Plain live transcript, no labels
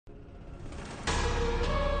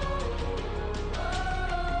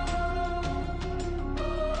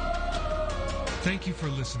Thank you for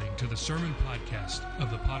listening to the sermon podcast of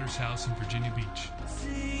the Potter's House in Virginia Beach.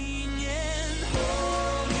 Singing,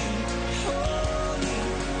 holy, holy,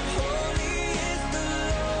 holy is the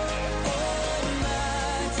Lord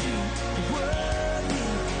Almighty. Worthy,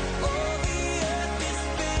 all the earth is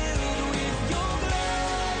filled with your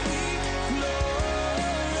glory, glory.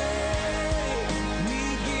 We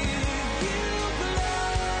give you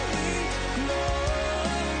glory, glory.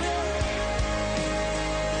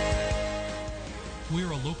 We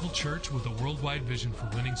are a local church with a worldwide vision for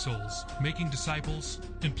winning souls, making disciples,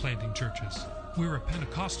 and planting churches. We're a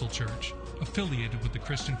Pentecostal church affiliated with the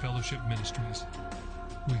Christian Fellowship Ministries.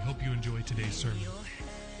 We hope you enjoy today's sermon.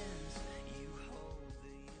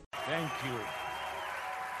 Thank you.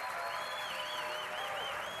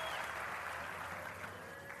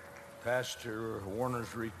 Pastor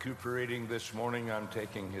Warner's recuperating this morning. I'm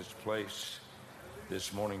taking his place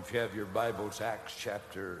this morning. If you have your Bibles, Acts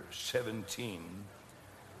chapter 17,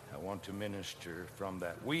 I want to minister from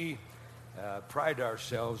that. We pride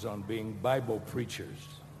ourselves on being Bible preachers.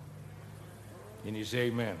 Can you say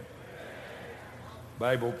amen?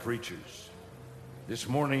 Bible preachers. This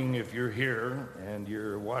morning, if you're here and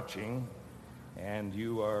you're watching and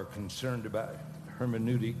you are concerned about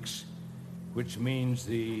hermeneutics, which means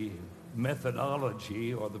the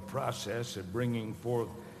methodology or the process of bringing forth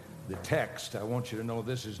the text, I want you to know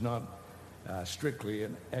this is not strictly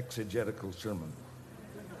an exegetical sermon.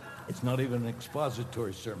 It's not even an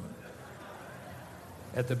expository sermon.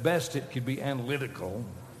 At the best, it could be analytical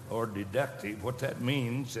or deductive. What that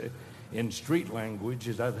means in street language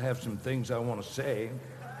is I have some things I want to say.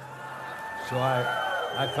 So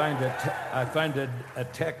I find a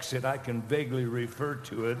text that I can vaguely refer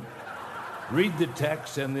to it, read the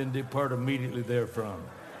text, and then depart immediately therefrom.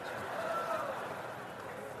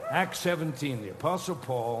 Acts 17, the Apostle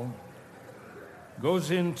Paul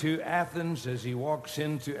goes into Athens. As he walks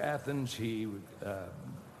into Athens, he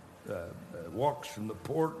walks from the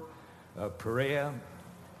port of Perea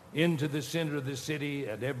into the center of the city.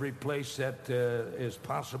 At every place that is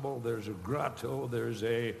possible, there's a grotto, there's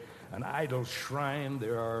an idol shrine,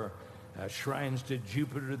 there are shrines to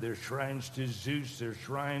Jupiter, there's shrines to Zeus, there's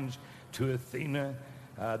shrines to Athena,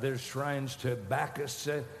 there's shrines to Bacchus,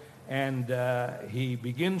 and he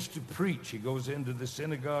begins to preach. He goes into the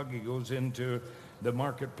synagogue, he goes into the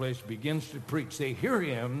marketplace, begins to preach. They hear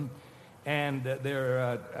him, and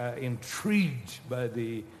they're intrigued by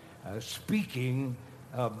the speaking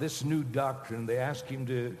of this new doctrine. They ask him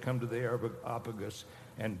to come to the Areopagus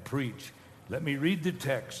and preach. Let me read the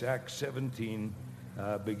text, Acts 17,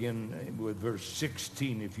 begin with verse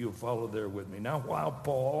 16, if you'll follow there with me. Now, while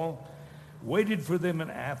Paul waited for them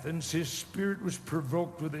in Athens, his spirit was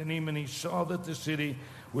provoked within him, and he saw that the city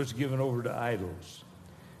was given over to idols.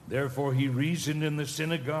 Therefore he reasoned in the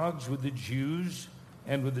synagogues with the Jews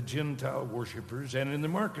and with the Gentile worshipers, and in the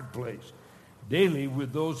marketplace, daily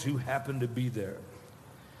with those who happened to be there.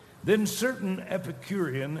 Then certain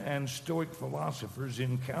Epicurean and Stoic philosophers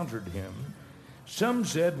encountered him. Some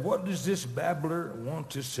said, "What does this babbler want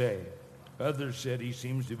to say?" Others said, "He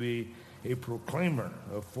seems to be a proclaimer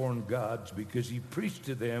of foreign gods, because he preached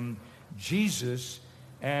to them Jesus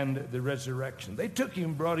and the resurrection." They took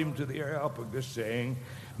him, brought him to the Areopagus, saying,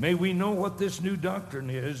 "May we know what this new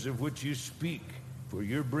doctrine is of which you speak, for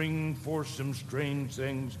you're bringing forth some strange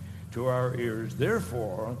things to our ears.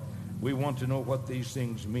 Therefore, we want to know what these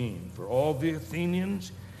things mean. For all the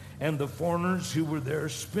Athenians and the foreigners who were there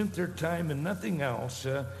spent their time in nothing else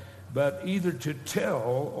but either to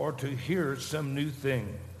tell or to hear some new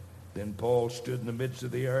thing." Then Paul stood in the midst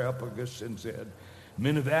of the Areopagus and said,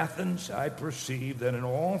 "Men of Athens, I perceive that in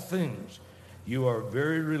all things you are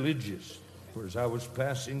very religious. For as I was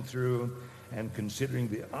passing through and considering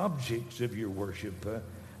the objects of your worship,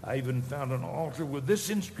 I even found an altar with this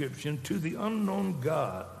inscription, 'To the unknown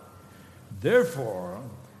God.' Therefore,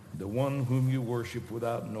 the one whom you worship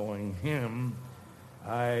without knowing him,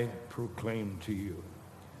 I proclaim to you."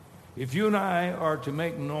 If you and I are to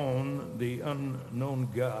make known the unknown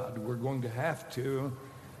God, we're going to have to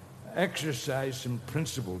exercise some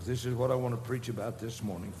principles. This is what I want to preach about this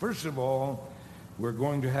morning. First of all, we're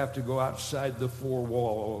going to have to go outside the four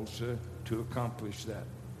walls to accomplish that.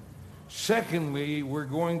 Secondly, we're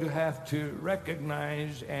going to have to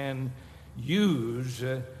recognize and use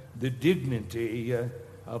the dignity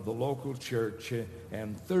of the local church.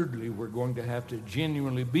 And thirdly, we're going to have to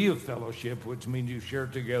genuinely be a fellowship, which means you share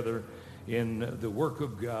together in the work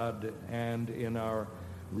of God and in our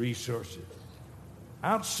resources.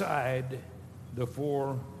 Outside the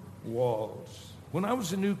four walls. When I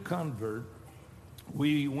was a new convert,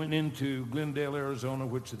 we went into Glendale, Arizona,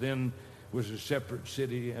 which then was a separate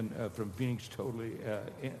city and from Phoenix totally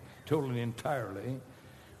and entirely.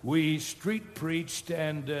 We street preached,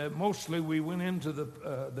 and mostly we went into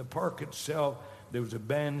the park itself. There was a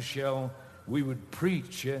band shell. We would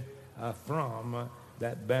preach from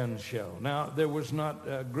that band shell. Now, there was not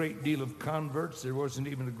a great deal of converts. There wasn't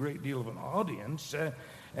even a great deal of an audience.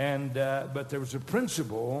 But there was a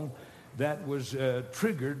principle that was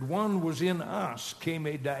triggered. One was in us, came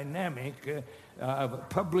a dynamic of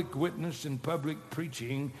public witness and public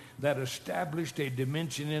preaching that established a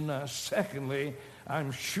dimension in us. Secondly,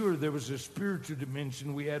 I'm sure there was a spiritual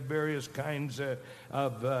dimension. We had various kinds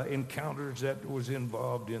of encounters that was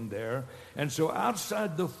involved in there. And so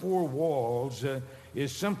outside the four walls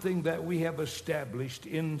is something that we have established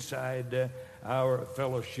inside our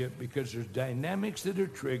fellowship, because there's dynamics that are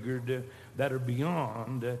triggered that are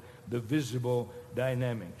beyond the visible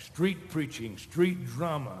dynamics. Street preaching, street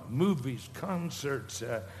drama, movies, concerts,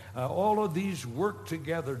 all of these work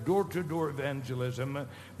together, door-to-door evangelism.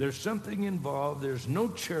 There's something involved. There's no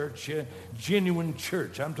church, genuine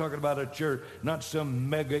church. I'm talking about a church, not some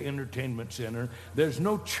mega entertainment center. There's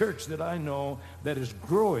no church that I know that is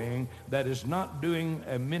growing that is not doing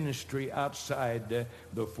a ministry outside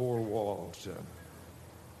the four walls.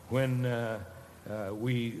 When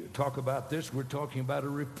we talk about this, we're talking about a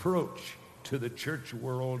reproach to the church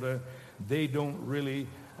world. They don't really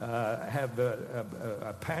have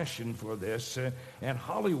a passion for this. And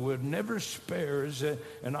Hollywood never spares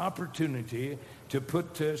an opportunity to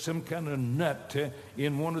put some kind of nut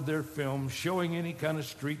in one of their films, showing any kind of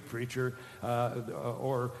street preacher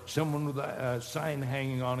or someone with a sign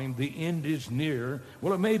hanging on him, the end is near.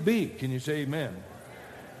 Well, it may be. Can you say amen?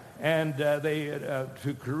 And they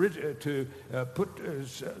put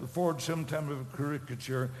forward some type of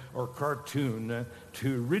caricature or cartoon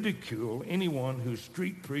to ridicule anyone who's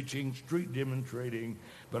street preaching, street demonstrating.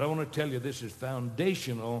 But I want to tell you, this is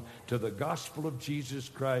foundational to the gospel of Jesus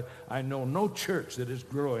Christ. I know no church that is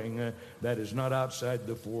growing that is not outside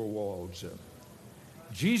the four walls.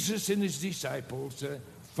 Jesus and his disciples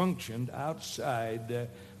functioned outside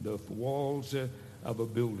the walls of a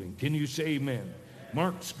building. Can you say amen?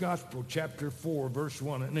 Mark's Gospel, chapter 4, verse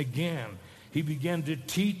 1. And again, he began to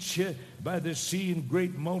teach by the sea, and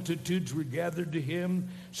great multitudes were gathered to him,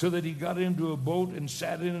 so that he got into a boat and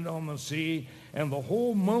sat in it on the sea, and the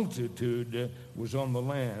whole multitude was on the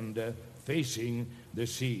land facing the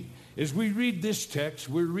sea. As we read this text,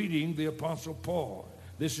 we're reading the Apostle Paul.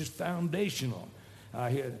 This is foundational.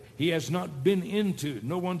 He has not been into,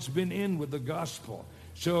 no one's been in with the gospel.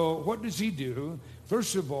 So what does he do?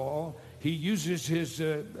 First of all, he uses his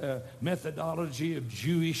methodology of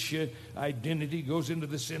Jewish identity, goes into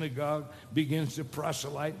the synagogue, begins to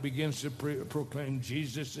proselyte, begins to proclaim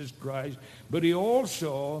Jesus as Christ. But he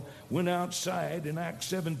also went outside in Acts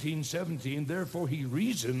 17:17. Therefore, he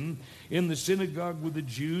reasoned in the synagogue with the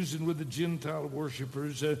Jews and with the Gentile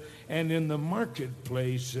worshipers, and in the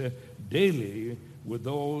marketplace daily with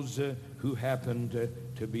those who happened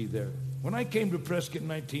to be there. When I came to Prescott in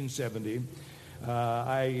 1970,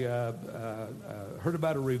 I heard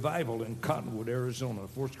about a revival in Cottonwood, Arizona.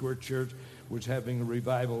 Foursquare Church was having a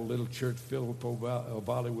revival, a little church. Philip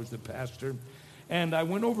Ovalle was the pastor. And I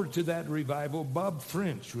went over to that revival. Bob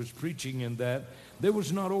French was preaching in that. There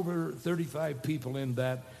was not over 35 people in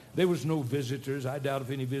that. There was no visitors. I doubt if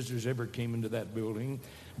any visitors ever came into that building.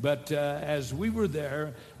 But as we were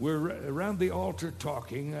there, we're around the altar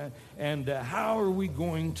talking, and how are we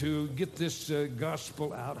going to get this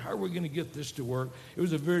gospel out? How are we going to get this to work? It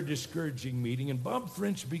was a very discouraging meeting, and Bob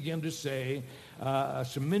French began to say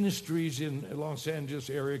some ministries in Los Angeles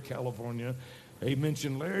area, California. He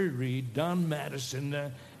mentioned Larry Reed, Don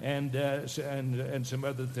Madison, and some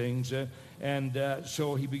other things.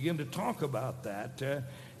 So he began to talk about that.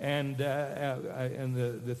 And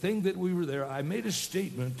the thing that we were there, I made a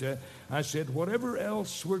statement. I said, whatever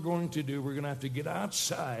else we're going to do, we're going to have to get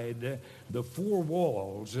outside the four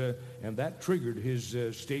walls. And that triggered his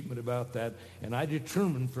statement about that. And I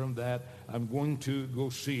determined from that, I'm going to go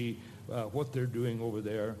see what they're doing over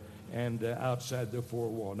there and outside the four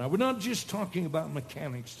walls. Now, we're not just talking about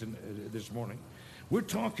mechanics this morning. We're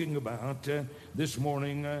talking about this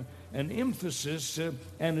morning an emphasis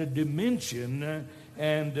and a dimension.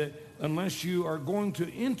 And unless you are going to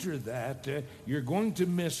enter that, you're going to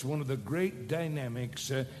miss one of the great dynamics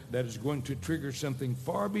that is going to trigger something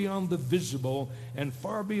far beyond the visible and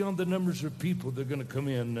far beyond the numbers of people that are going to come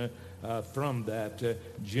in from that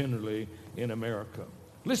generally in America.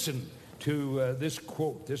 Listen to this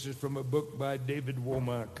quote. This is from a book by David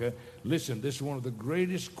Womack. Listen, this is one of the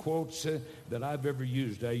greatest quotes that I've ever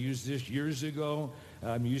used. I used this years ago.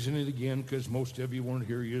 I'm using it again because most of you weren't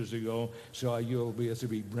here years ago, so it'll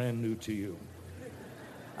be brand new to you.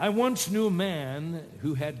 I once knew a man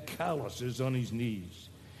who had calluses on his knees.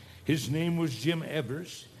 His name was Jim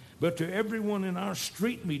Evers, but to everyone in our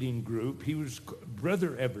street meeting group, he was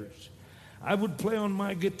Brother Evers. I would play on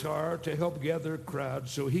my guitar to help gather a crowd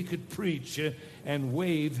so he could preach and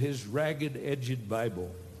wave his ragged-edged Bible.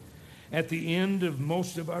 At the end of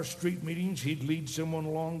most of our street meetings, he'd lead someone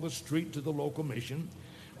along the street to the local mission,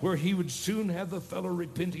 where he would soon have the fellow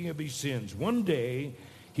repenting of his sins. One day,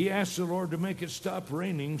 he asked the Lord to make it stop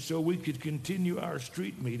raining so we could continue our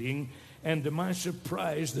street meeting, and to my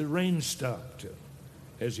surprise, the rain stopped.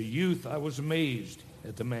 As a youth, I was amazed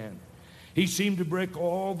at the man. He seemed to break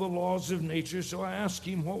all the laws of nature, so I asked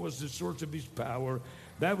him what was the source of his power.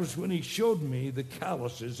 That was when he showed me the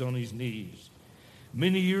calluses on his knees.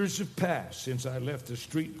 Many years have passed since I left the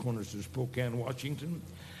street corners of Spokane, Washington.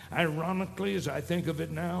 Ironically, as I think of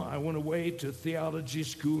it now, I went away to theology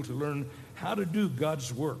school to learn how to do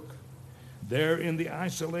God's work. There, in the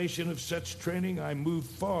isolation of such training, I moved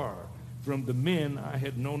far from the men I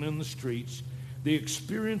had known in the streets. The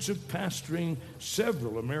experience of pastoring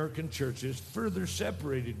several American churches further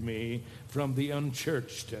separated me from the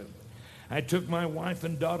unchurched. I took my wife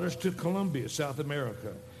and daughters to Colombia, South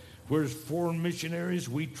America, where as foreign missionaries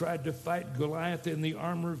we tried to fight Goliath in the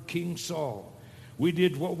armor of King Saul. We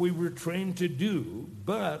did what we were trained to do,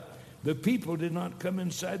 but the people did not come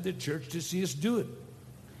inside the church to see us do it.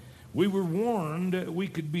 We were warned we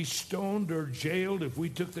could be stoned or jailed if we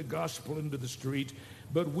took the gospel into the street,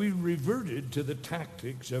 but we reverted to the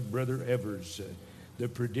tactics of Brother Evers. The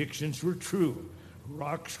predictions were true.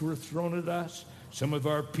 Rocks were thrown at us. Some of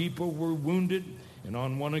our people were wounded. And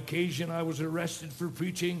on one occasion, I was arrested for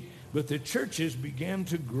preaching, but the churches began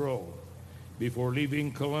to grow. Before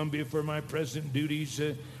leaving Colombia for my present duties,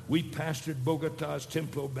 we pastored Bogota's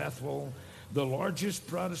Templo Bethel, the largest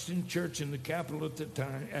Protestant church in the capital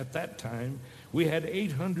at that time. We had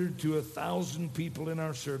 800 to 1,000 people in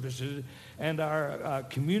our services, and our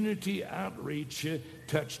community outreach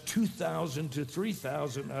touched 2,000 to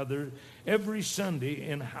 3,000 others every Sunday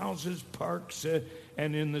in houses, parks,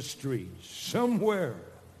 and in the streets. Somewhere,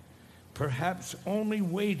 perhaps only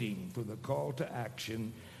waiting for the call to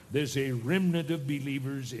action, there's a remnant of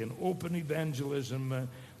believers in open evangelism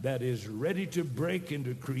that is ready to break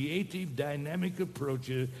into creative, dynamic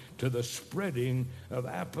approaches to the spreading of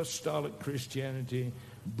apostolic Christianity.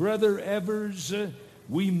 Brother Evers,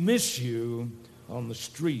 we miss you on the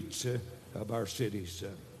streets of our cities.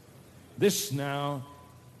 This now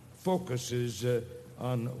focuses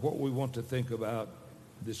on what we want to think about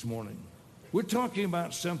this morning. We're talking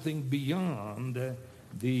about something beyond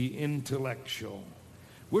the intellectual.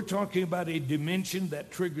 We're talking about a dimension that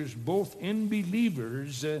triggers both in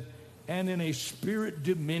believers and in a spirit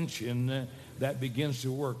dimension that begins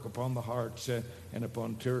to work upon the hearts and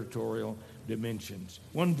upon territorial dimensions.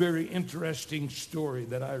 One very interesting story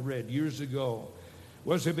that I read years ago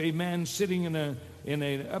was of a man sitting in an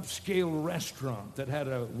upscale restaurant that had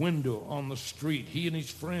a window on the street. He and his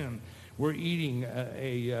friend were eating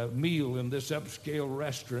a meal in this upscale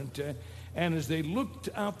restaurant, and as they looked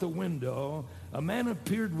out the window, a man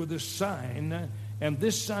appeared with a sign, and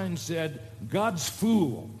this sign said, "God's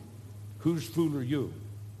fool. Whose fool are you?"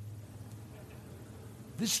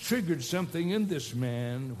 This triggered something in this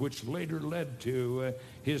man, which later led to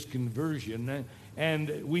his conversion.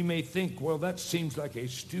 And we may think, well, that seems like a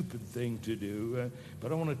stupid thing to do.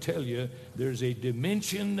 But I want to tell you, there's a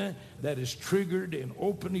dimension that is triggered in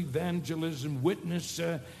open evangelism, witness,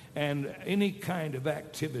 and any kind of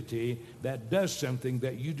activity that does something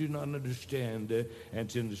that you do not understand, and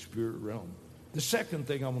it's in the spirit realm. The second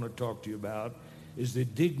thing I want to talk to you about is the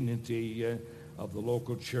dignity of the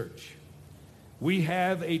local church. We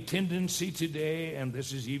have a tendency today, and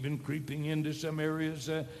this is even creeping into some areas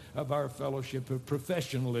of our fellowship, of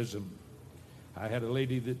professionalism. I had a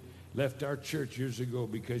lady that left our church years ago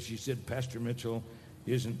because she said, "Pastor Mitchell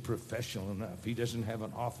isn't professional enough. He doesn't have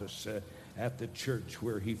an office at the church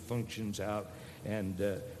where he functions out," and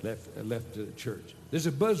left the church. There's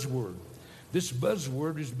a buzzword. This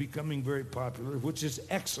buzzword is becoming very popular, which is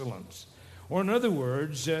excellence. Or in other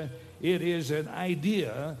words, it is an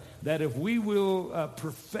idea that if we will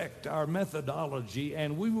perfect our methodology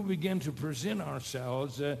and we will begin to present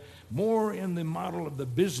ourselves more in the model of the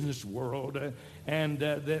business world, and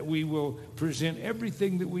that we will present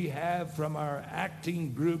everything that we have, from our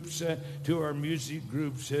acting groups to our music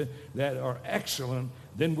groups, that are excellent,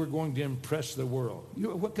 then we're going to impress the world.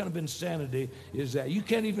 What kind of insanity is that? You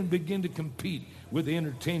can't even begin to compete with the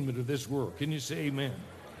entertainment of this world. Can you say amen?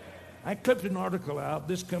 I clipped an article out.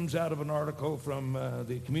 This comes out of an article from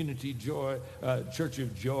the Community Church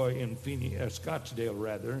of Joy in Scottsdale,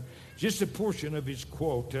 rather. Just a portion of his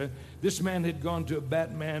quote. This man had gone to a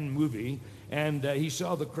Batman movie, and he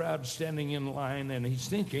saw the crowd standing in line, and he's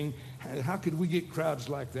thinking, how could we get crowds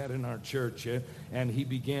like that in our church? And he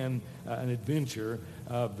began an adventure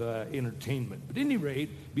of entertainment. But at any rate,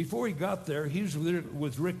 before he got there, he was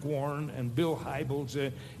with Rick Warren and Bill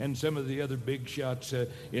Hybels and some of the other big shots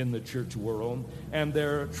in the church world. And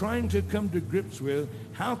they're trying to come to grips with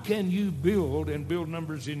how can you build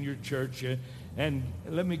numbers in your church. And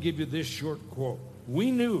let me give you this short quote. We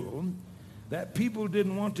knew that people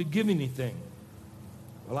didn't want to give anything.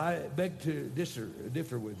 Well, I beg to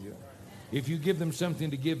differ with you. If you give them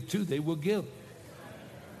something to give to, they will give.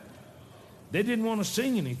 They didn't want to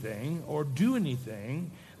sing anything or do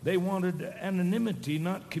anything. They wanted anonymity,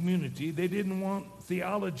 not community. They didn't want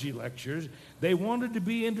theology lectures. They wanted to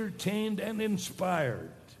be entertained and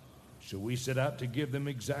inspired. So we set out to give them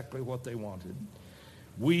exactly what they wanted.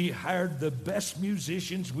 We hired the best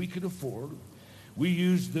musicians we could afford. We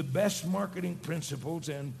used the best marketing principles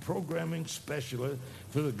and programming specialists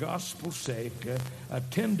for the gospel's sake.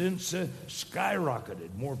 Attendance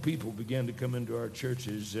skyrocketed. More people began to come into our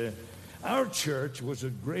churches. Our church was a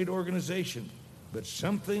great organization, but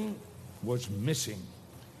something was missing.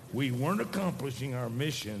 We weren't accomplishing our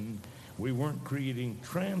mission. We weren't creating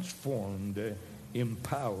transformed,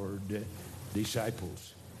 empowered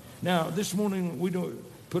disciples. Now, this morning, we don't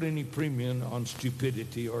put any premium on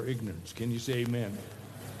stupidity or ignorance. Can you say amen?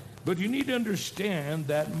 But you need to understand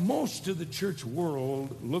that most of the church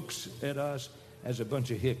world looks at us as a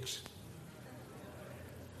bunch of hicks.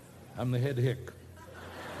 I'm the head hick.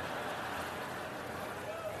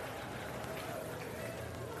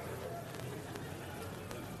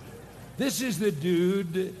 This is the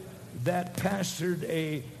dude that pastored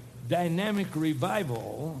a dynamic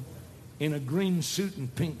revival in a green suit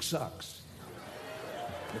and pink socks.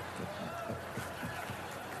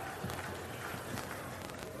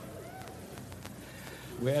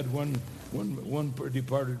 We had one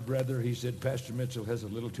departed brother. He said, Pastor Mitchell has a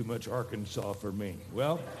little too much Arkansas for me.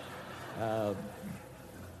 Well,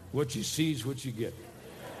 what you see is what you get.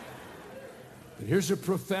 But here's a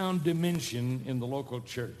profound dimension in the local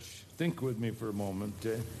church. Think with me for a moment.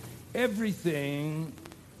 Everything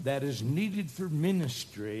that is needed for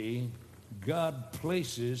ministry, God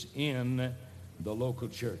places in the local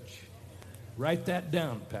church. Write that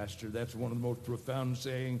down, Pastor. That's one of the most profound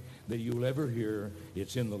sayings that you'll ever hear.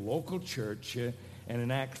 It's in the local church. And in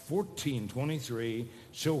Acts 14:23,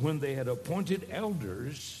 so when they had appointed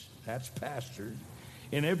elders, that's pastors,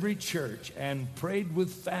 in every church and prayed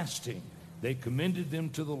with fasting, they commended them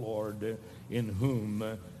to the Lord in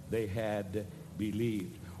whom they had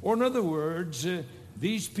believed. Or in other words,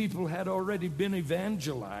 these people had already been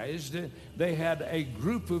evangelized. They had a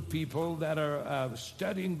group of people that are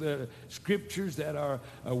studying the scriptures, that are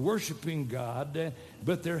worshiping God,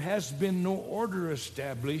 but there has been no order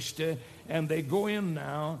established, and they go in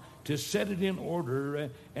now to set it in order,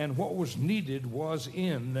 and what was needed was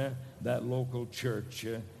in that local church,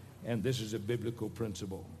 and this is a biblical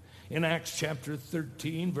principle. In Acts chapter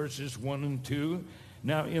 13, verses 1 and 2,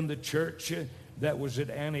 now in the church that was at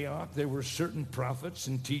Antioch, there were certain prophets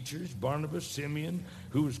and teachers, Barnabas, Simeon,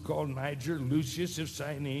 who was called Niger, Lucius of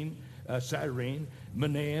Cyrene,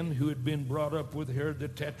 Manaen, who had been brought up with Herod the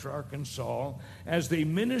Tetrarch, and Saul. As they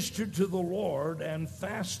ministered to the Lord and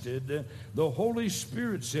fasted, the Holy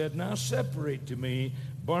Spirit said, now separate to me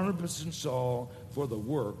Barnabas and Saul for the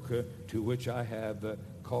work to which I have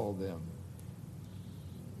called them.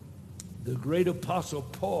 The great apostle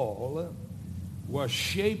Paul was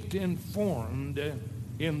shaped and formed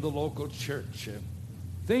in the local church.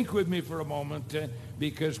 Think with me for a moment,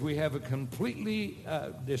 because we have a completely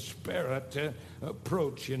disparate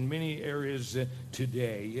approach in many areas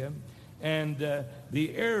today. And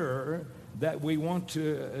the error that we want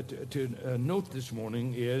to note this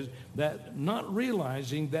morning is that not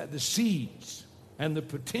realizing that the seeds and the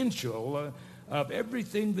potential of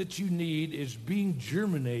everything that you need is being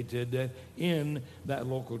germinated in that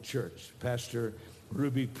local church. Pastor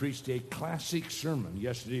Ruby preached a classic sermon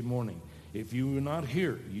yesterday morning. If you were not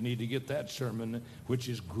here, you need to get that sermon, which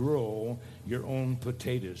is grow your own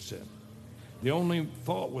potatoes. The only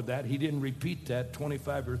fault with that, he didn't repeat that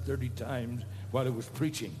 25 or 30 times while he was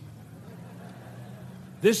preaching.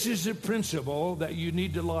 This is a principle that you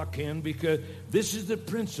need to lock in, because this is the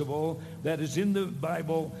principle that is in the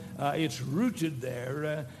Bible. It's rooted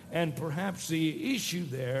there, and perhaps the issue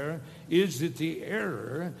there is that the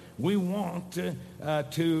error, we want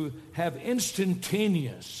to have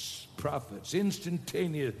instantaneous prophets,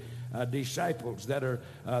 instantaneous disciples that are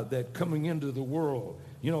that coming into the world.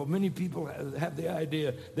 You know, many people have the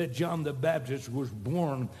idea that John the Baptist was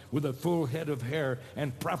born with a full head of hair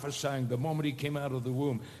and prophesying the moment he came out of the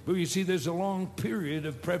womb. But you see, there's a long period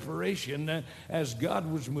of preparation as God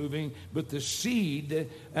was moving, but the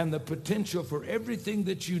seed and the potential for everything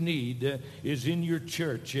that you need is in your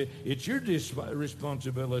church. It's your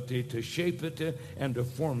responsibility to shape it and to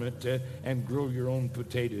form it and grow your own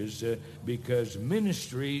potatoes because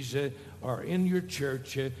ministries are in your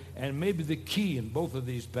church, and maybe the key in both of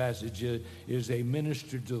these passages is they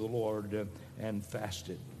ministered to the Lord and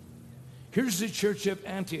fasted. Here's the church of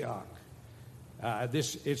Antioch.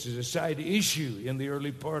 This is a side issue in the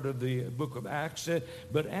early part of the book of Acts,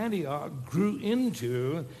 but Antioch grew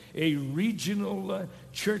into a regional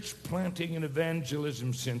church planting and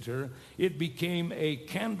evangelism center. It became a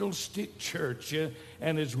candlestick church,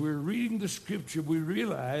 and as we're reading the scripture, we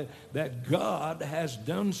realize that God has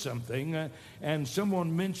done something. And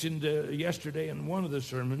someone mentioned yesterday in one of the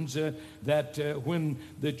sermons that when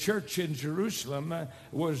the church in Jerusalem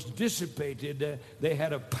was dissipated, they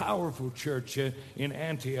had a powerful church in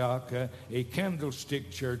Antioch, a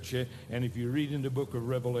candlestick church. And if you read in the book of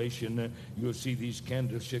Revelation, you'll see these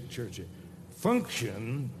candlestick churches.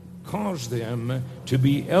 Function caused them to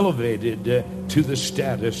be elevated to the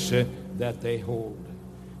status that they hold.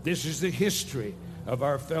 This is the history of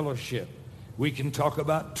our fellowship. We can talk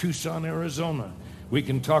about Tucson, Arizona. We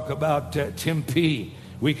can talk about Tempe.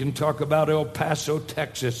 We can talk about El Paso,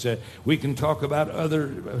 Texas. We can talk about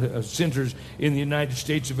other centers in the United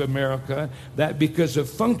States of America that because of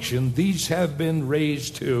function, these have been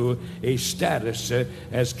raised to a status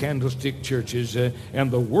as candlestick churches.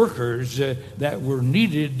 And the workers that were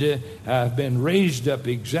needed have been raised up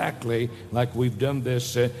exactly like we've done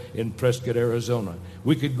this in Prescott, Arizona.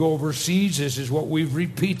 We could go overseas. This is what we've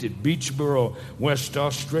repeated. Beachboro, West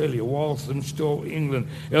Australia, Walthamstow, England,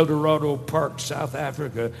 El Dorado Park, South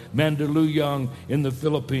Africa, Mandaluyong in the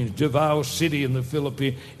Philippines, Davao City in the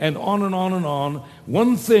Philippines, and on and on and on.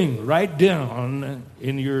 One thing, write down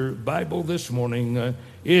in your Bible this morning,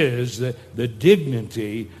 is the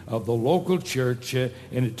dignity of the local church. And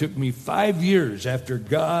it took me 5 years after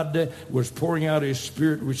God was pouring out His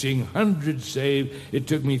Spirit, we're seeing hundreds saved. It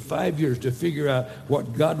took me 5 years to figure out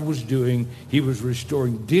what God was doing. He was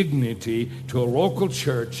restoring dignity to a local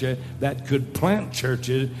church that could plant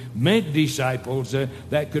churches, make disciples,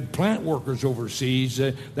 that could plant workers overseas,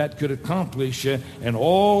 that could accomplish, and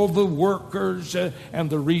all the workers and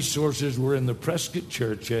the resources were in the Prescott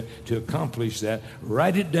Church to accomplish that.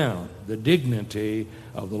 Write it down. The dignity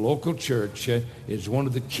of the local church is one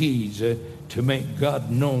of the keys to make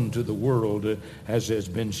God known to the world, as has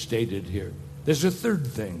been stated here. There's a third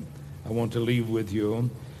thing I want to leave with you,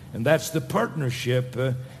 and that's the partnership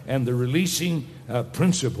and the releasing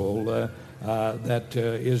principle that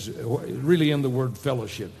is really in the word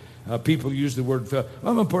fellowship. People use the word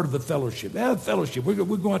I'm a part of the fellowship. Fellowship. We're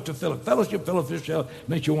going to fellowship. Fellowship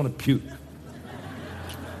makes you want to puke.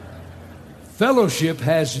 Fellowship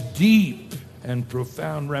has deep and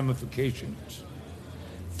profound ramifications.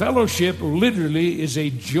 Fellowship literally is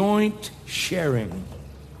a joint sharing.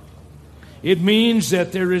 It means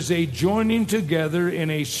that there is a joining together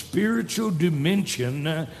in a spiritual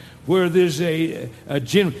dimension where there's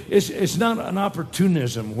it's not an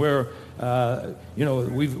opportunism where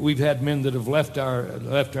we've had men that have left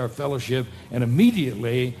our fellowship, and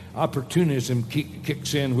immediately opportunism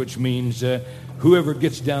kicks in, which means whoever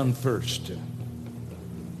gets down first.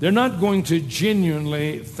 They're not going to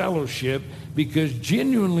genuinely fellowship, because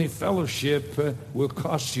genuinely fellowship will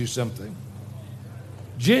cost you something.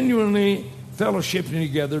 Genuinely fellowshipping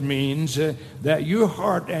together means that your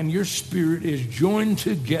heart and your spirit is joined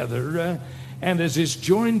together, and as it's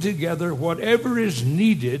joined together, whatever is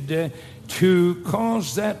needed to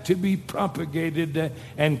cause that to be propagated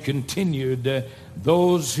and continued,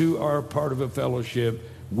 those who are part of a fellowship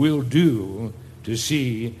will do to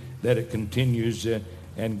see that it continues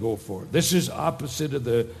and go forward. This is opposite of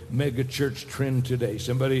the mega church trend today.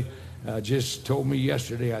 Somebody just told me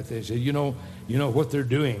yesterday, I think, said, you know what they're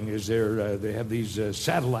doing is they have these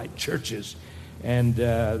satellite churches, and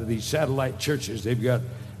these satellite churches, they've got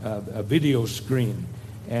a video screen,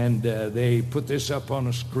 and they put this up on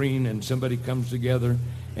a screen, and somebody comes together,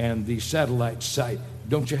 and the satellite site,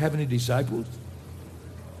 don't you have any disciples?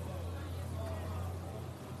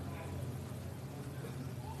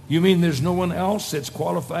 You mean there's no one else that's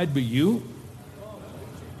qualified but you?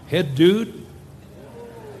 Head dude?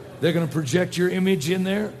 They're going to project your image in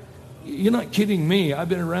there? You're not kidding me. I've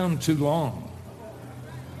been around too long.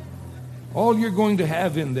 All you're going to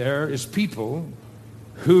have in there is people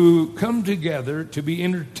who come together to be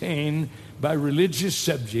entertained by religious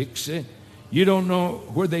subjects. You don't know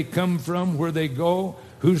where they come from, where they go,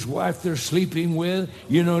 whose wife they're sleeping with.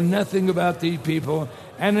 You know nothing about these people.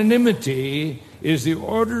 Anonymity is the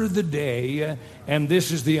order of the day, and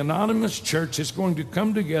this is the anonymous church that's going to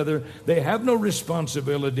come together. They have no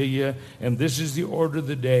responsibility, and this is the order of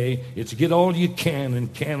the day. It's get all you can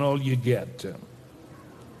and can all you get.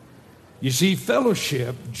 You see,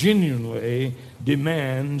 fellowship genuinely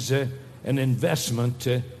demands an investment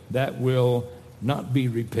that will not be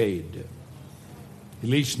repaid, at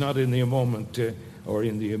least not in the moment or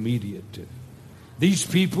in the immediate. These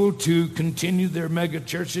people, to continue their mega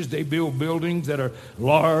churches, they build buildings that are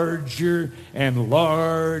larger and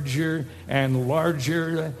larger and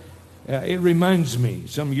larger. It reminds me,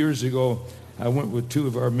 some years ago, I went with two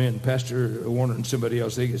of our men, Pastor Warner and somebody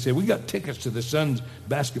else. They said, we got tickets to the Suns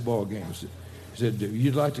basketball games. I said,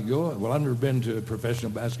 you'd like to go? Well, I've never been to a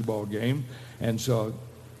professional basketball game. And so,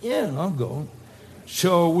 yeah, I'll go.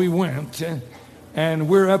 So we went, and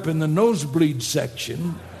we're up in the nosebleed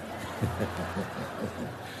section.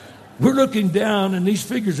 We're looking down, and these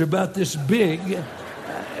figures are about this big.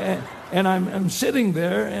 And I'm sitting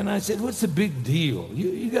there, and I said, what's the big deal?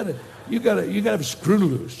 You gotta have screw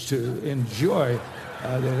loose to enjoy.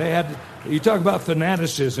 You talk about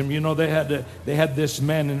fanaticism. You know, they had this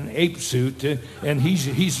man in an ape suit, and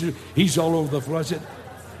he's all over the floor. I said,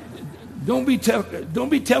 don't be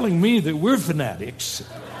telling me that we're fanatics.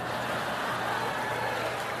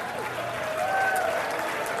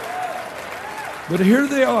 But here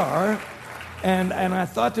they are, and I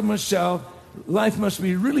thought to myself, life must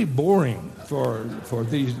be really boring for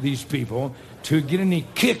these people to get any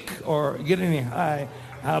kick or get any high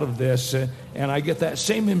out of this. And I get that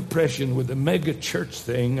same impression with the mega church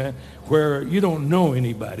thing, where you don't know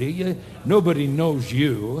anybody. Nobody knows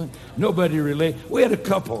you. Nobody really. We had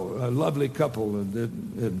a lovely couple.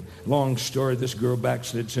 Long story, this girl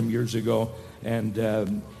backslid some years ago, and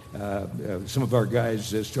some of our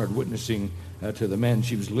guys started witnessing to the man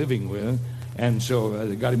she was living with. And so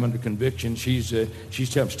they got him under conviction. She's telling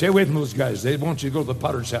him, stay away from those guys. They want you to go to the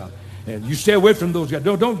potter's house. And you stay away from those guys.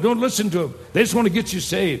 Don't listen to them. They just want to get you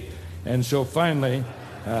saved. And so finally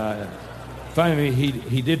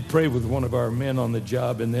he did pray with one of our men on the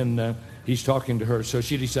job, and then he's talking to her. So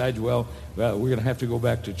she decides, well, we're going to have to go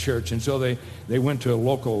back to church. And so they went to a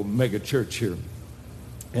local mega church here.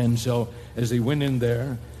 And so as they went in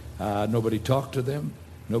there, nobody talked to them.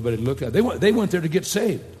 Nobody looked at them. They went there to get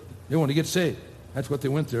saved. They wanted to get saved. That's what they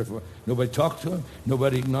went there for. Nobody talked to them.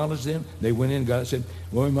 Nobody acknowledged them. They went in. God said,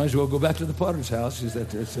 well, we might as well go back to the potter's house. Is that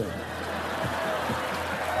so?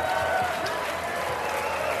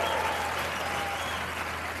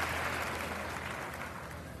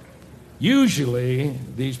 Usually,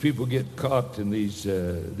 these people get caught in these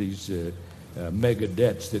mega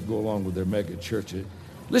debts that go along with their mega churches.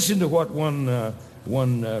 Listen to what one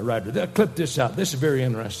writer. They'll clip this out. This is very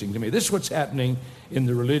interesting to me. This is what's happening in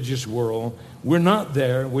the religious world. We're not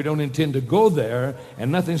there. We don't intend to go there, and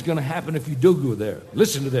nothing's going to happen if you do go there.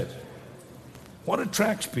 Listen to this. What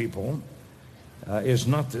attracts people is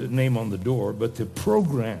not the name on the door, but the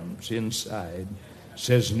programs inside,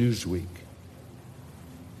 says Newsweek.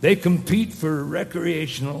 They compete for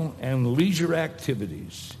recreational and leisure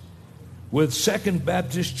activities with Second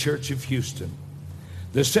Baptist Church of Houston.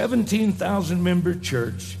 The 17,000-member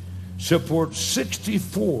church supports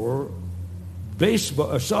 64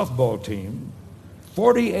 softball teams,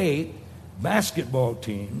 48 basketball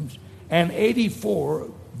teams, and 84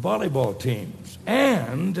 volleyball teams.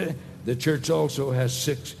 And the church also has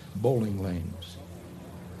 6 bowling lanes.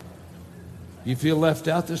 You feel left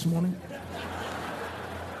out this morning?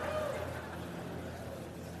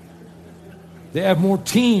 They have more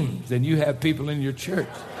teams than you have people in your church.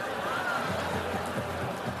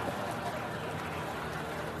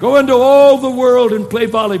 Go into all the world and play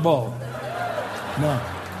volleyball. No.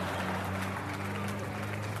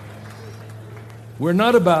 We're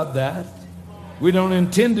not about that. We don't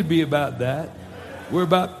intend to be about that. We're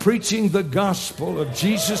about preaching the gospel of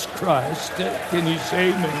Jesus Christ. Can you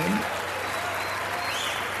say amen?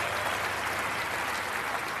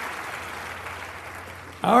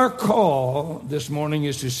 Our call this morning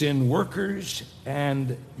is to send workers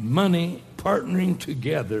and money partnering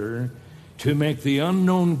together to make the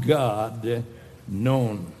unknown God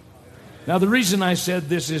known. Now, the reason I said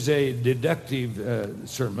this is a deductive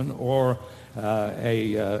sermon or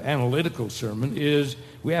a analytical sermon is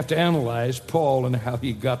we have to analyze Paul and how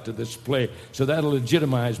he got to this place. So that'll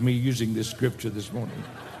legitimize me using this scripture this morning.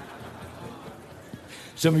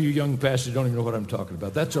 Some of you young pastors don't even know what I'm talking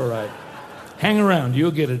about. That's all right. Hang around.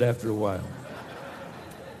 You'll get it after a while.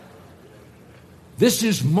 This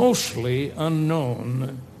is mostly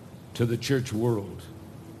unknown to the church world.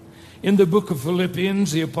 In the book of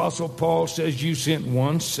Philippians, the Apostle Paul says, you sent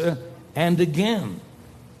once and again.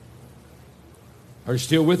 Are you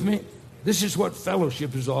still with me? This is what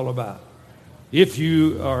fellowship is all about. If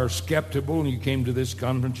you are skeptical and you came to this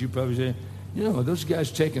conference, you probably say, you know, those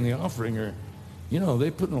guys taking the offering are, you know,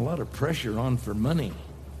 they're putting a lot of pressure on for money.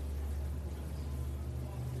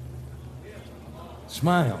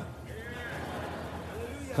 Smile.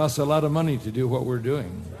 Costs a lot of money to do what we're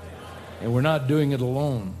doing. And we're not doing it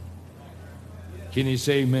alone. Can you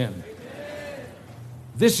say amen?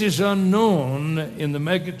 This is unknown in the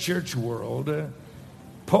megachurch world.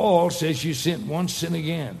 Paul says you sent once and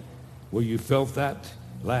again. Well, you felt that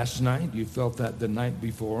last night. You felt that the night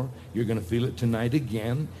before. You're going to feel it tonight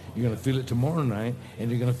again. You're going to feel it tomorrow night. And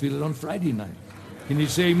you're going to feel it on Friday night. Can you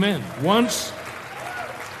say amen? Once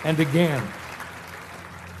and again.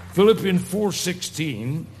 Philippians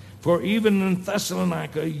 4:16, for even in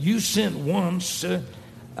Thessalonica you sent once,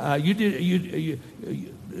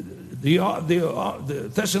 the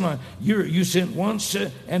Thessalonica, you sent once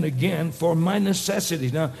and again for my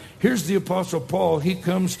necessities. Now, here's the Apostle Paul. He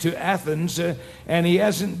comes to Athens, and he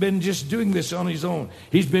hasn't been just doing this on his own.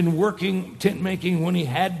 He's been working tent making when he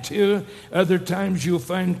had to. Other times you'll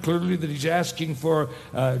find clearly that he's asking for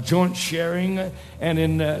joint sharing. And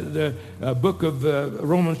in the book of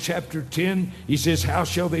Romans chapter 10, he says, how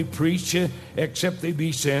shall they preach except they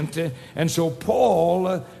be sent? And so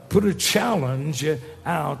Paul put a challenge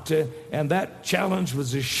out, and that challenge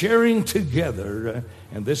was a sharing together,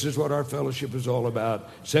 and this is what our fellowship is all about.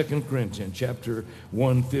 2 Corinthians chapter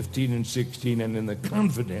 1, 15 and 16, and in the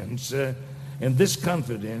confidence,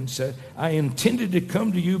 I intended to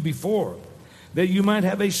come to you before, that you might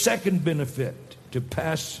have a second benefit, to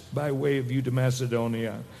pass by way of you to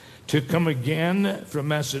Macedonia, to come again from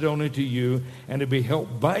Macedonia to you, and to be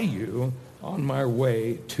helped by you on my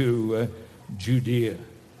way to Judea.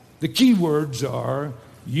 The key words are,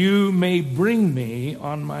 you may bring me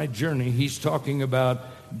on my journey. He's talking about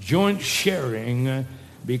joint sharing,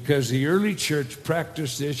 because the early church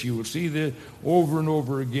practiced this. You will see this over and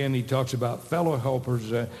over again. He talks about fellow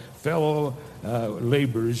helpers, fellow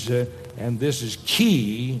laborers, and this is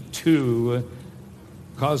key to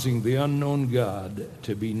causing the unknown God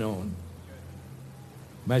to be known.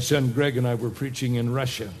 My son Greg and I were preaching in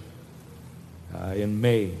Russia in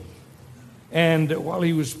May. And while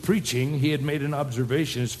he was preaching, he had made an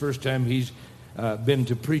observation. It's the first time he's been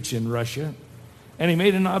to preach in Russia. And he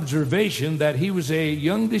made an observation that he was a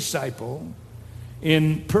young disciple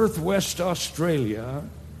in Perth, West Australia,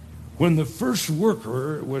 when the first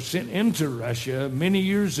worker was sent into Russia many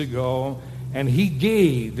years ago, and he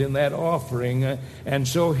gave in that offering. And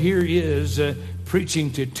so here he is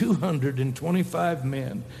preaching to 225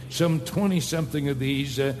 men. Some 20-something of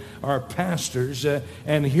these are pastors.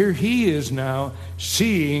 And here he is now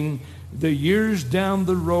seeing the years down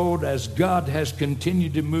the road as God has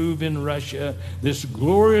continued to move in Russia, this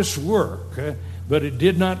glorious work. But it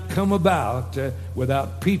did not come about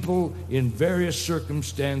without people in various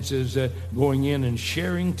circumstances going in and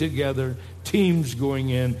sharing together, teams going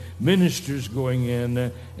in, ministers going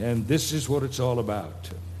in, and this is what it's all about.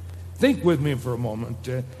 Think with me for a moment,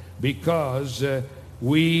 because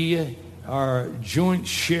we are joint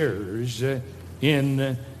sharers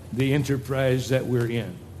in the enterprise that we're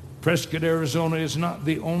in. Prescott, Arizona is not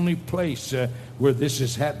the only place where this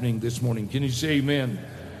is happening this morning. Can you say amen?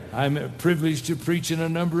 I'm privileged to preach in a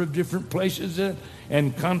number of different places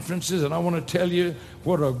and conferences, and I want to tell you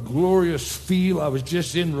what a glorious feel. I was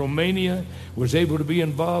just in Romania, was able to be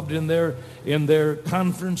involved in their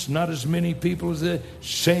conference. Not as many people, as the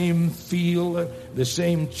same feel, the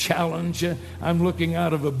same challenge. I'm looking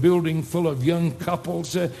out of a building full of young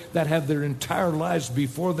couples that have their entire lives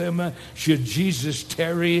before them. Should Jesus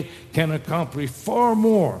tarry, can accomplish far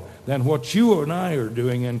more than what you and I are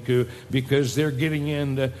doing, and because they're getting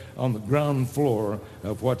in on the ground floor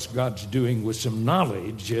of what God's doing with some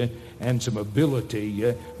knowledge and some ability.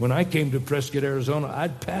 When I came to Prescott, Arizona,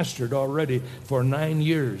 I'd pastored already for 9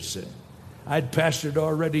 years. I'd pastored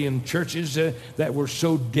already in churches that were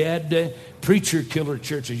so dead, preacher-killer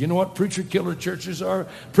churches. You know what preacher-killer churches are?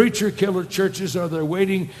 Preacher-killer churches are they're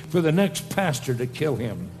waiting for the next pastor to kill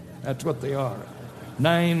him. That's what they are.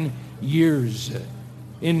 9 years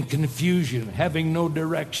in confusion, having no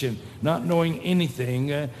direction, not knowing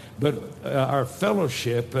anything, but our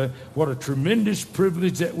fellowship, what a tremendous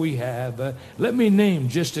privilege that we have. Let me name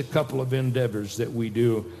just a couple of endeavors that we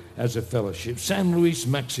do as a fellowship. San Luis,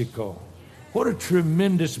 Mexico. What a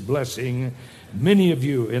tremendous blessing. Many of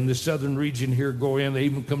you in the southern region here go in. They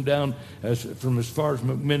even come down from as far as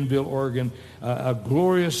McMinnville, Oregon. A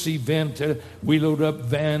glorious event. We load up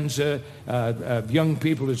vans of young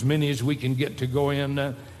people, as many as we can get to go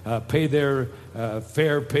in, pay their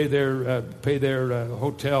fare, pay their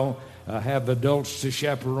hotel, have adults to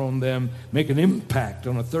chaperone them, make an impact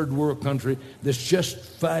on a third world country that's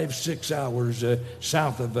just 5-6 hours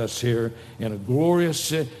south of us here, in a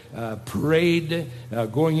glorious parade,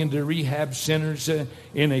 going into rehab centers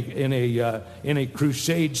in a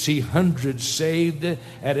crusade. See hundreds saved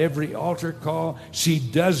at every altar call. See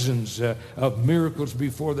dozens of miracles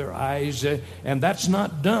before their eyes, and that's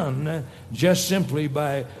not done just simply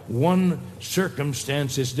by one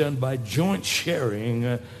circumstance. It's done by joint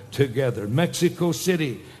sharing together. Mexico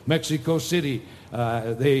City,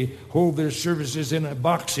 they hold their services in a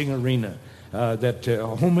boxing arena,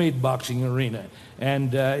 a homemade boxing arena.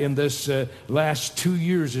 And in this last 2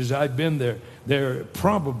 years as I've been there, there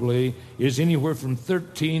probably is anywhere from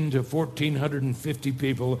 1,300 to 1,450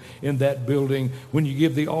 people in that building. When you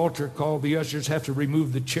give the altar call, the ushers have to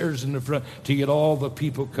remove the chairs in the front to get all the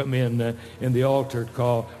people come in the altar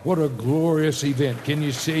call. What a glorious event. Can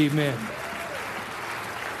you say amen?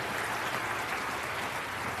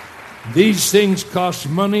 These things cost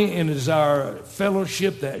money, and it is our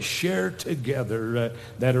fellowship that share together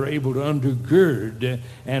that are able to undergird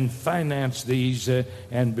and finance these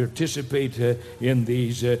and participate in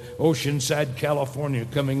these. Oceanside, California,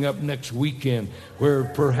 coming up next weekend, where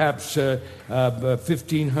perhaps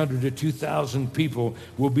 1,500 to 2,000 people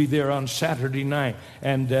will be there on Saturday night.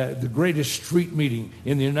 And the greatest street meeting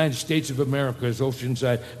in the United States of America is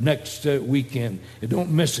Oceanside next weekend.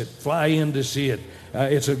 Don't miss it. Fly in to see it.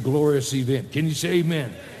 It's a glorious event. Can you say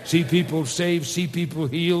amen? See people saved, see people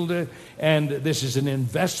healed, and this is an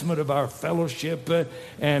investment of our fellowship,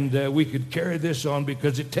 and we could carry this on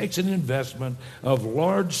because it takes an investment of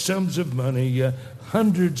large sums of money.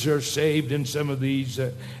 Hundreds are saved in some of these,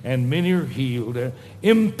 and many are healed.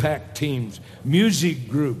 Impact teams, music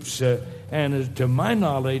groups, and to my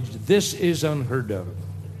knowledge, this is unheard of.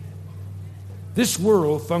 This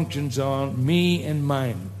world functions on me and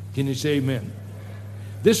mine. Can you say amen?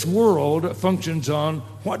 This world functions on,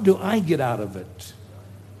 what do I get out of it?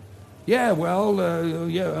 Yeah, well,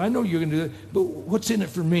 I know you're going to do that, but what's in it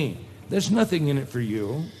for me? There's nothing in it for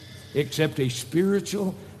you except a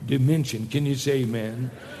spiritual dimension. Can you say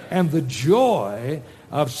amen? And the joy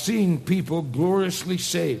of seeing people gloriously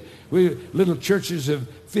saved. We little churches of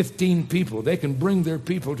 15 people, they can bring their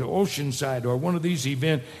people to Oceanside or one of these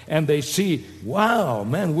events, and they see, wow,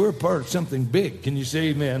 man, we're part of something big. Can you say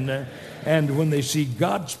amen? And when they see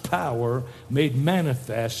God's power made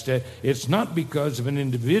manifest, it's not because of an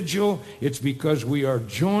individual, it's because we are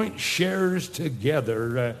joint sharers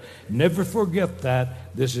together. Never forget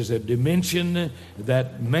that. This is a dimension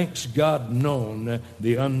that makes God known,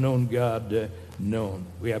 the unknown God known.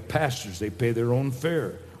 We have pastors, they pay their own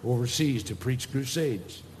fare overseas to preach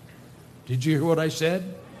crusades. Did you hear what I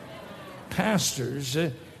said? Pastors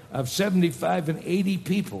of 75 and 80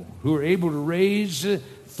 people who are able to raise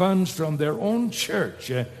funds from their own church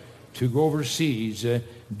to go overseas,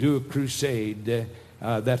 do a crusade.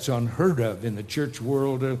 That's unheard of in the church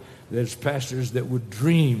world. There's pastors that would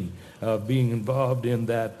dream of being involved in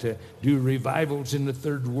that, do revivals in the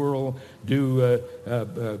third world, do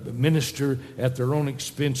minister at their own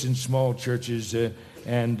expense in small churches.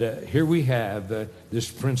 And here we have this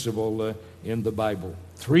principle in the Bible.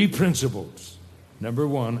 3 principles. Number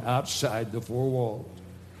 1, outside the 4 walls.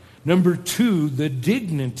 Number 2, the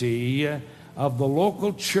dignity of the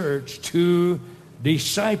local church to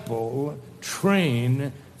disciple,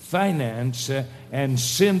 train, finance, and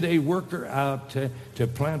send a worker out to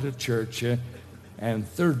plant a church. And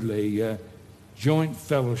thirdly, joint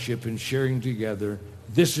fellowship and sharing together.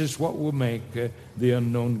 This is what will make the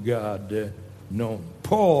unknown God known.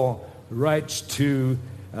 Paul writes to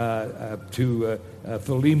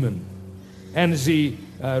Philemon, and as he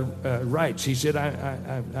writes, he said,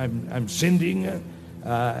 "I'm sending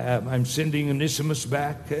Onesimus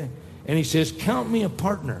back," and he says, "Count me a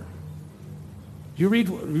partner."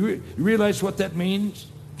 You realize what that means?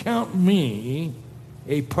 Count me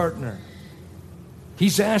a partner.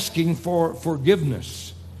 He's asking for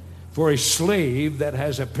forgiveness for a slave that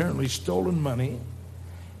has apparently stolen money.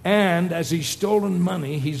 And as he's stolen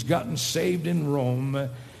money, he's gotten saved in Rome.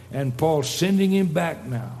 And Paul's sending him back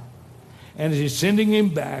now. And as he's sending him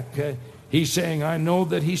back, he's saying, I know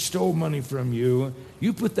that he stole money from you.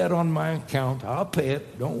 You put that on my account. I'll pay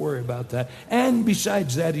it. Don't worry about that. And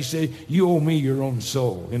besides that, he said, you owe me your own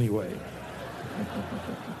soul anyway.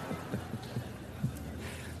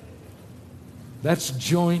 That's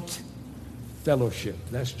joint fellowship.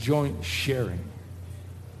 That's joint sharing.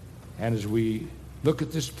 And as we look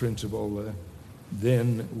at this principle,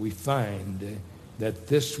 then we find that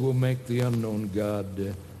this will make the unknown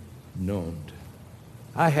God known.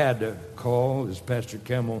 I had a call, as Pastor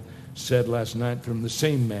Campbell said last night, from the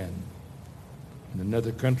same man in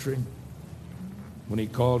another country. When he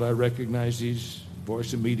called, I recognized his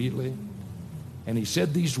voice immediately. And he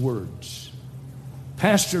said these words,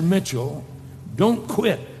 Pastor Mitchell, don't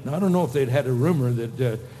quit. Now, I don't know if they'd had a rumor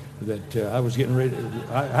that I was getting ready.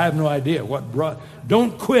 I have no idea what brought.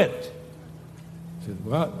 Don't quit. I said,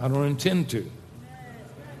 well, I don't intend to.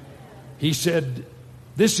 He said,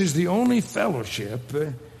 this is the only fellowship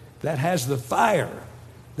that has the fire.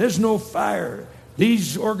 There's no fire.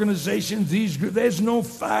 These organizations, these groups, there's no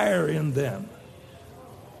fire in them.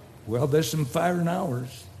 Well, there's some fire in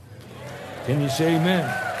ours. Can you say amen?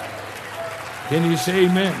 Can you say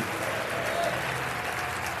amen?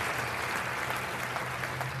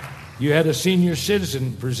 You had a senior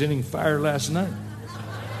citizen presenting fire last night.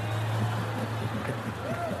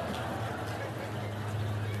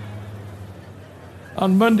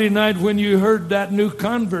 On Monday night, when you heard that new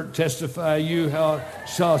convert testify, you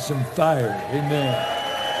saw some fire.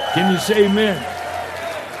 Amen. Can you say amen?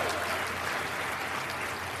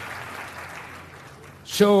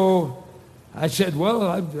 So I said, well,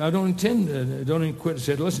 I don't intend, don't even quit. I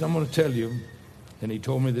said, listen, I'm going to tell you. And he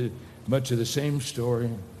told me much of the same story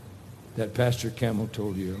that Pastor Campbell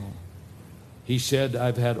told you. He said,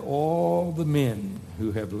 I've had all the men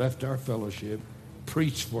who have left our fellowship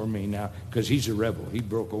preach for me now, because he's a rebel. He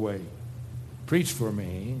broke away. Preach for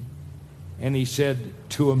me. And he said,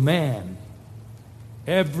 to a man,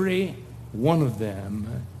 every one of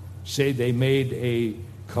them say they made a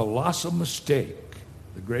colossal mistake,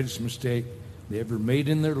 the greatest mistake they ever made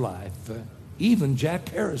in their life. Even Jack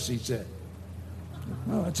Harris, he said.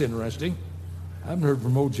 Oh, that's interesting. I haven't heard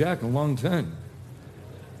from old Jack in a long time.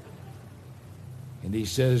 And he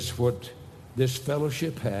says what this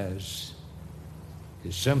fellowship has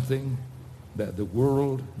is something that the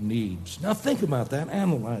world needs. Now think about that.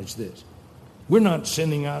 Analyze this. We're not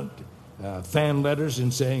sending out fan letters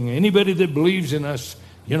and saying, anybody that believes in us,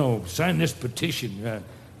 sign this petition.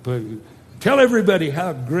 Tell everybody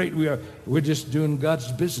how great we are. We're just doing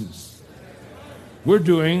God's business. We're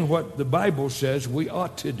doing what the Bible says we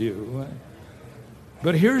ought to do.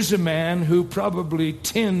 But here's a man who probably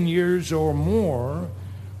 10 years or more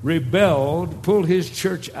rebelled, pulled his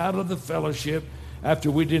church out of the fellowship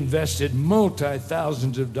after we'd invested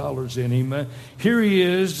multi-thousands of dollars in him. Here he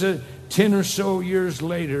is 10 or so years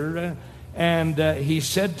later, and he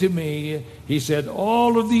said to me, he said,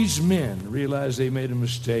 all of these men realized they made a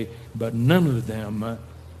mistake, but none of them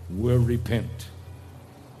will repent.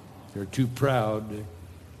 They're too proud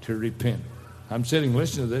to repent. I'm sitting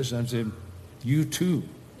listening to this, and I'm saying, you too.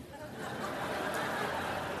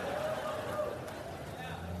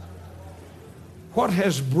 What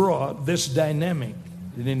has brought this dynamic?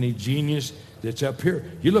 Is it any genius that's up here?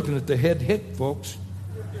 You're looking at the head hit, folks.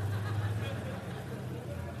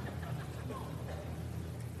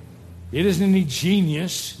 It isn't any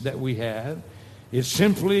genius that we have. It's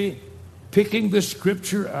simply picking the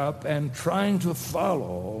Scripture up and trying to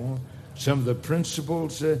follow some of the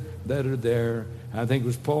principles that are there. I think it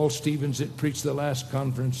was Paul Stevens that preached the last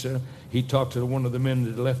conference. He talked to one of the men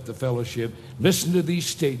that left the fellowship. Listen to these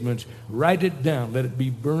statements. Write it down. Let it be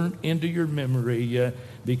burnt into your memory.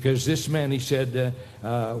 Because this man, he said,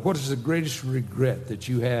 what is the greatest regret that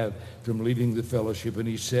you have from leaving the fellowship? And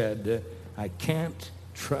he said, I can't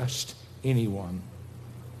trust anyone.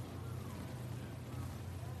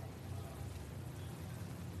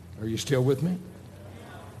 Are you still with me?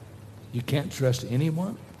 You can't trust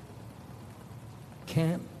anyone?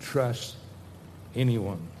 Can't trust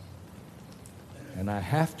anyone. And I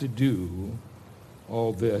have to do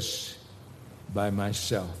all this by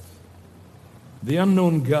myself. The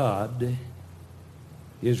unknown God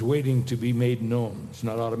is waiting to be made known. It's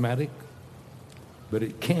not automatic, but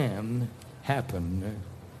it can happen.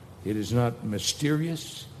 It is not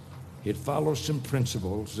mysterious. It follows some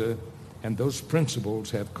principles, and those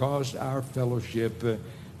principles have caused our fellowship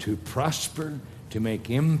to prosper, to make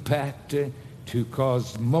impact, to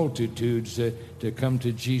cause multitudes to come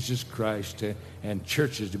to Jesus Christ, and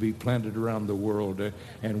churches to be planted around the world.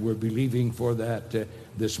 And we're believing for that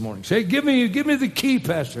this morning. Say, give me the key,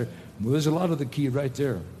 Pastor. Well, there's a lot of the key right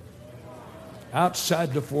there.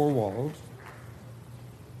 Outside the four walls.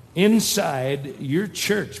 Inside your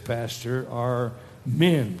church, Pastor, are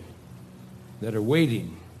men that are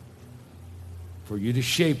waiting for you to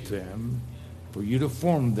shape them, for you to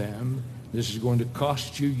form them. This is going to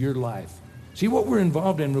cost you your life. See, what we're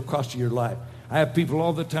involved in will cost you your life. I have people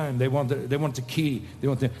all the time. They want the key. They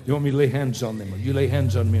want me to lay hands on them. Or you lay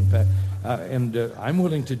hands on me, and I'm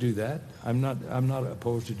willing to do that. I'm not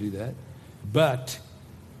opposed to do that. But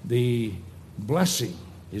the blessing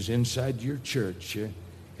is inside your church,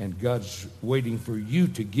 and God's waiting for you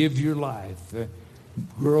to give your life,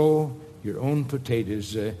 grow your own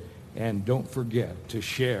potatoes, and don't forget to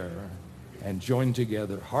share and join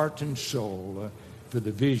together heart and soul for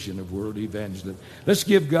the vision of world evangelism. Let's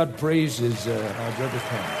give God praise as our brother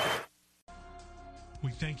comes.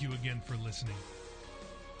 We thank you again for listening.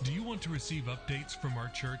 Do you want to receive updates from our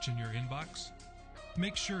church in your inbox?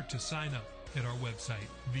 Make sure to sign up at our website,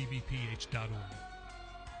 vbph.org.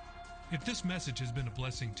 If this message has been a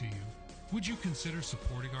blessing to you, would you consider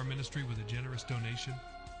supporting our ministry with a generous donation?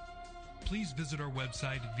 Please visit our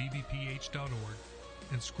website at vbph.org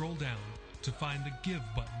and scroll down to find the Give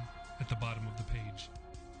button at the bottom of the page.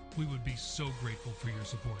 We would be so grateful for your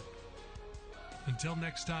support. Until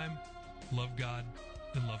next time, love God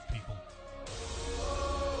and love people.